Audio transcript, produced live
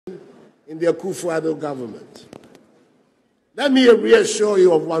in the Akufo-Addo government. Let me reassure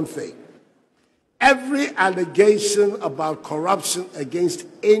you of one thing. Every allegation about corruption against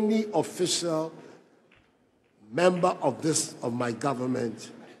any official member of my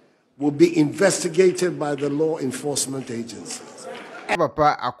government will be investigated by the law enforcement agencies.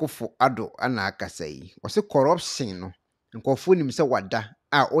 Papa Akufo-Addo ana akasa yi. Wose corruption no. Nkofo nim se wada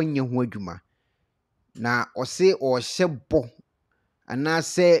a onye ho adwuma. Na ose o hyebo ana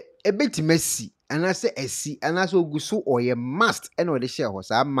se ebetimasi ana se esi ana se oguso oye must ena ode hye ho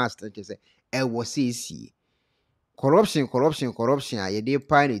sa must nke se e wo se esi. Corruption a ye de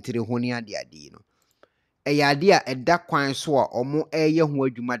pa na tire ho ni ade no. E ade a eda kwan so a omo eye ho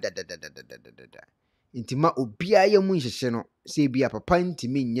adwuma da. Intima obia ye mu nhyehyɛ no se bia papa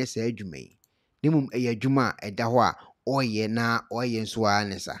ntimi nyɛ sa adwuma yi. Nemum eye adwuma eda ho a oye na oye nso a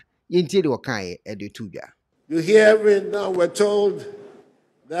nesa. Yentie de wakan e de tudwa. You hear it now, we're told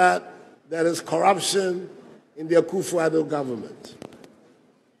that there is corruption in the Akufo-Addo government.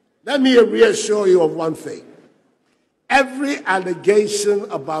 Let me reassure you of one thing. Every allegation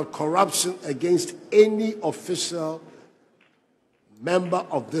about corruption against any official member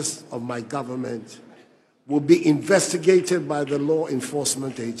of my government will be investigated by the law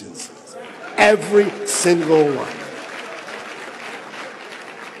enforcement agencies. Every single one.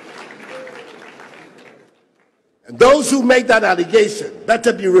 And those who make that allegation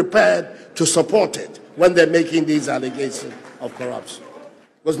better be prepared to support it when they're making these allegations of corruption.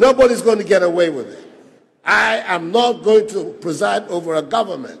 Because nobody's going to get away with it. I am not going to preside over a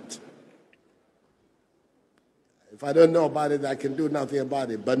government. If I don't know about it, I can do nothing about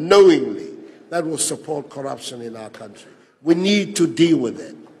it. But knowingly, that will support corruption in our country. We need to deal with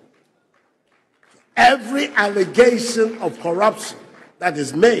it. Every allegation of corruption that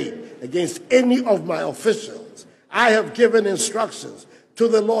is made against any of my officials, I have given instructions to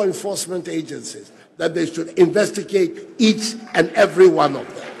the law enforcement agencies that they should investigate each and every one of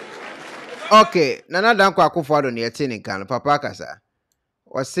them. Okay, Nana Akufo-Addo ne yete ne kan papa kasa.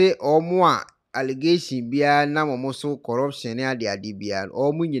 Wase omo a allegation bia na momo so corruption ne ade bia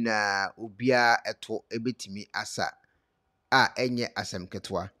omo nyina obia eto ebetimi asa a enye asem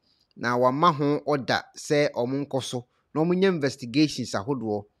ketwa. Na wama ho order se omo nkoso na omo nya investigations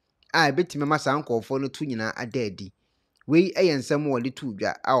ahodo a ebetimi masa nkofo no tu nyina adaadi. Wei ensem wo de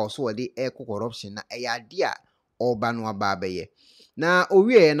tudwa a oso wo de corruption na ade a oba no aba abaye. Na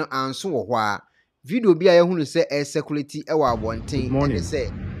owie no anso wo ho a video bi a yehunu se security e wa abonten and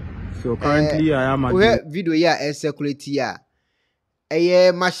say so currently I am at video ya security ya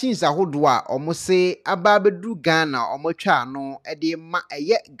machines ahodo a omo se aba bedru Ghana omo twa no e de ma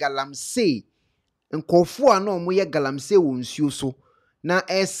galamsey nkofo a na omo ye galamsey wo nsuo so na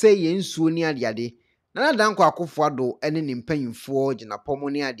ye nsuo ni ade Nana Akufo-Addo ene ne mpanyimfo gina pomo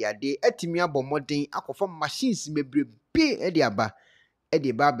ni ade atimi abomoden akofo machines mebrebe e de aba e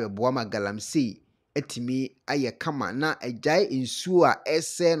de ba beboa ma galamsey atimi aye kama na agyae nsuo a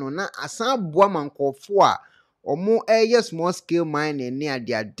ese no na asan aboa ma nkofo a omo small scale mining ne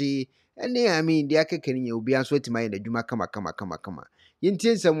ade ene I mean dia kekere nya obi anso atimi aye adwuma kama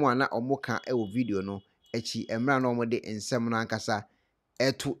yentie nsem wa na omo ka e wo video no echi emra na omo de nsem no ankasa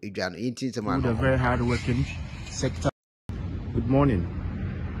eto edwa no yentie nsem wa no very hard working sector. Good morning.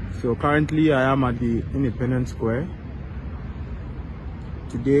 So currently I am at the Independence Square.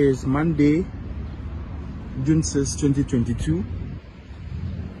 Today is Monday, June 6, 2022,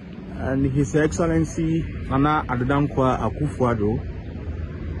 and His Excellency Nana Addo Akufo-Addo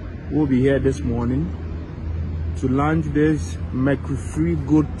will be here this morning to launch this mercury-free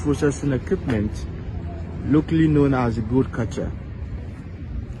gold processing equipment, locally known as a gold catcher.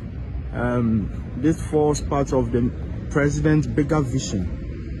 This forms part of the President's bigger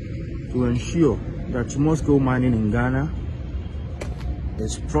vision to ensure that small-scale mining in Ghana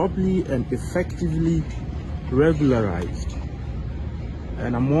is properly and effectively regularized.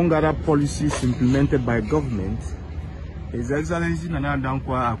 And among other policies implemented by government, His Excellency Nana Addo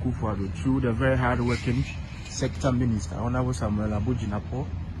Akufo-Addo, through the very hard-working Sector Minister, Honorable Samuel Abujinapo,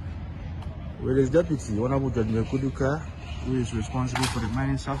 with his deputy, Honorable Judge Kuduka, who is responsible for the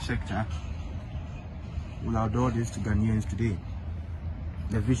mining subsector, will outdoor this to Ghanaians today.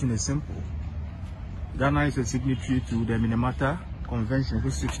 The vision is simple. Ghana is a signatory to the Minamata Convention,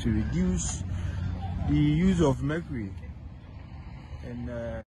 which seeks to reduce the use of mercury. And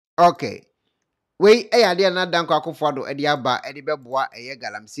okay. We ade na danko Akufo-Addo e de aba e de beboa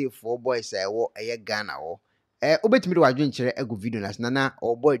galamsey for boys wo Ghana wo. Obetimi de wadwenkyere egu video na na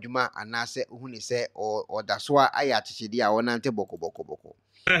obo adwuma anase ohuni se odaso a ayachechede a wonante boko.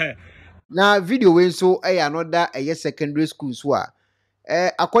 Na video we nso another secondary school so a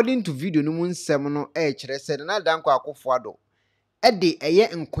according to video no mu nsɛm no kyerɛ sɛ Nana Addo Akufo Addo de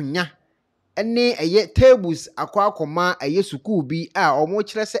nkonya ne tables akɔma sukuu bi a ɔmo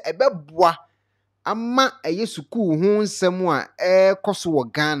kyerɛ sɛ ɛbɛboa ama sukuu ho nsɛm a kɔso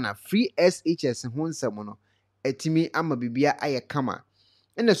wɔ Ghana free SHS ho nsɛm no etimi ama bibia ayɛ kama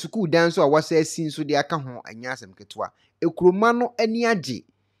na sukuu dan so a wasa asi nso de aka ho anya asɛm ketewa ekuroma no ani agye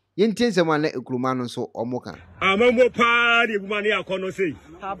yɛntie nsɛm a na ekuroma no nso ɔmo ka amambo pa de buma ne akɔno sei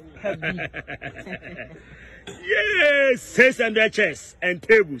yes 600 chairs and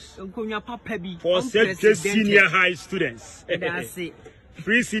tables for such senior high students.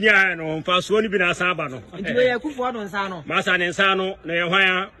 Free senior high no fa so ni bi na saba no nti we Akufo Addo nsa no masa ne nsa no na ye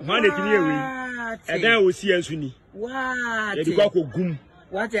hwan etimi ewi edan osi ensu ni wa ye di kwa ko gum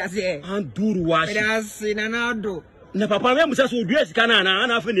what you say anduru washi that's Nana Addo na papa me musa so odua sika na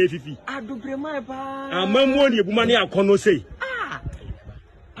na afa na efifi Addo prema pa amammo ne ebuma ne akono sei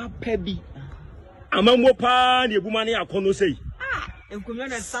apabi amammo pa ne ebuma ne akono sei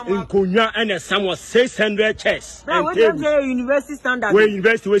nkonya and some 600 chairs and tables. University standard. We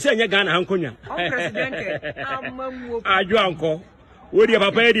university we say Ghana hankonya. President Ajo anko. We dey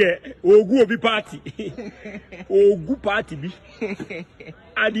papa dey ogu obi party. Ogu party bi.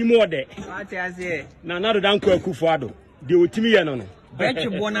 Adi mo de. What you say? Nana Addo Akufo Addo. De otimi ye no no. Bench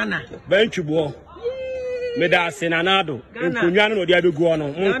bo nana. Bench bo. Me da se Nana Addo. Nkonya no de abegu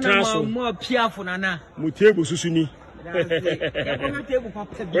ono. Mo tra so. Mo piafo nana. Mo table susuni.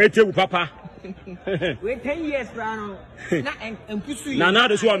 Wait, papa. Wait 10 years, Brano. Nana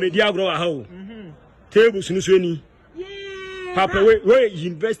Addo so a media grow a how. Tables no so ni. Papa, wait,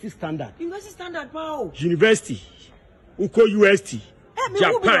 university standard. University standard, wow. University. Uko UST.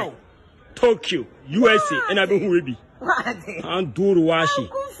 Japan. Tokyo. USA. And I don't know who be. And Duru Washi.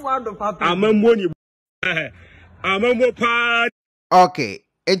 Amambo pa. Okay.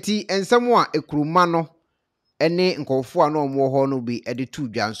 Eti ensamwa ekuruma no ene nkofo a no mo ho no bi de tu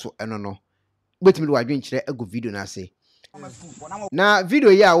dwa nso eno no betimi de wadwen kire egu video na ase na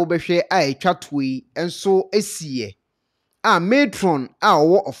video ya wo behwe a etwa toyi enso esie a Matron a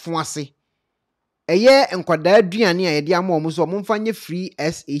wo ofo ase eye nkwadaa aduane a ye de ama omo so omo mfanye free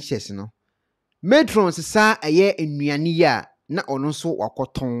SHS no Matron sesa eye enuane ya na ono nso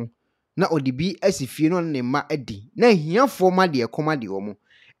wakoton na odibi asifie no ne ma adi na hiafo ma de ekoma de omo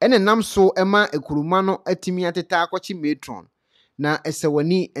ene nam so ema ekuruma no atimi ateta akwachi Matron na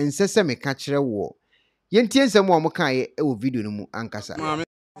esewani ensese meka kire wo yentie nsem wo moka ye e wo video no mu ankasa Maame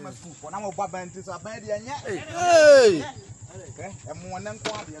na mo ba banti so ban de anya eh emo nan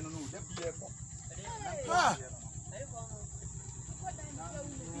ko ade no no da bie ko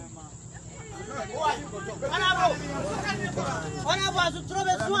Ona ba su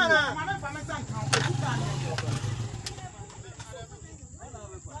trobe suana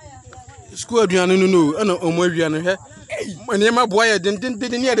school aduane no ana omo aduane hwe mane ma boa ye den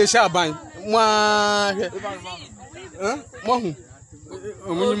ne ya de sha ban mwa hwe mo hu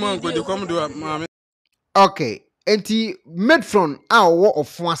omo nyima nko de kom do Maame okay enti Matron a wo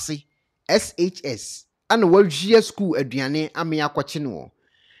ofo ase SHS ana wahwie school aduane ame akwache no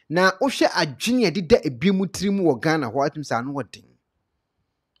na ohwe adwene edida ebiemu tirim wo Ghana ho atim sa no wodin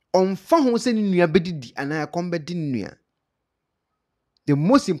onfa ho se ni nua bedidi ana akombedi nua. The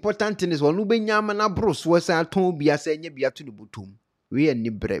most important thing is when you bring yam and a bros was a ton be a senya be to the bottom. We are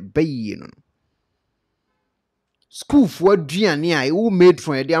nibre bay. School for Gianni, who made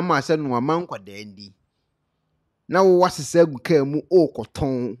from a dear master no amount of dandy. Now, what's a seg came o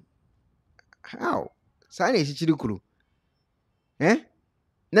coton? How? Sign a chichuru. Eh?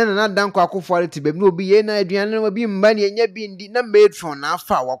 Nana Addo Akufo Addo be no be a Adrian will be money and yet being dinner made from now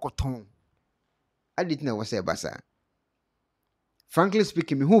far coton. I didn't know what's a bassa. Frankly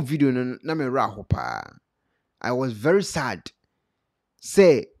speaking, me whole video na me raho pa. I was very sad.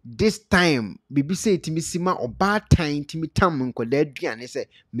 Say this time, bibi say to me sima or bad time to me tam nko de aduane say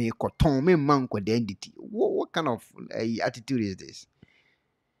me koton me man nko de nditi. What kind of attitude is this?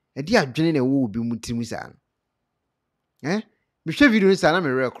 E di adwene na wo bi mutimu sa. Me hwe video ni sa na me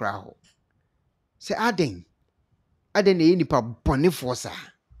re kra ho. Say aden na nipa bonefo sa.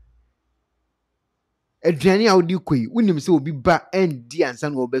 Aduane a wodi koi wonim se obi ba endi ansa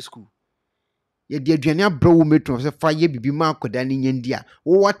na oba school ye de aduane abro wo Matron se fa ye bibi ma akoda ne nyandi a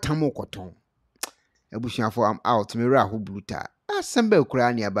wo watam okoton abusuafo am out me ra ho bruta asembe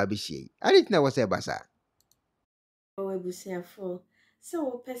okura ne aba be hie aditina wo se basa abusuafo se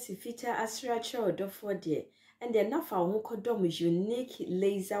wo pesi feature asracha Odifour de and the nafa ho kodom unique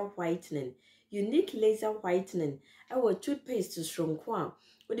laser whitening our toothpaste to strong kwa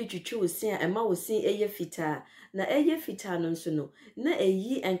wode twitwi wo sin a ema wo sin eye fita na eye fita no nso no na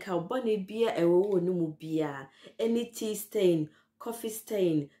eyi enka bone bia ewo wo no mu bia any tea stain, coffee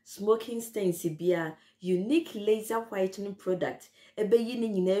stain, smoking stains bia unique laser whitening product ebeyi ni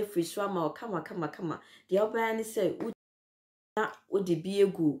nyina free so ama kama de obaya ni say na wode bi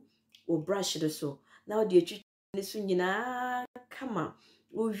egu wo brush do so na wode atwitwi ni so nyina kama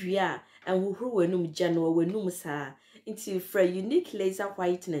Uvia and who wenum Jano wenum sa into for unique laser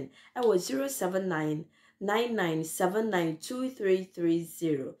whitening. I was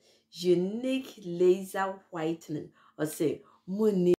 07999792330. Unique laser whitening or say Muni.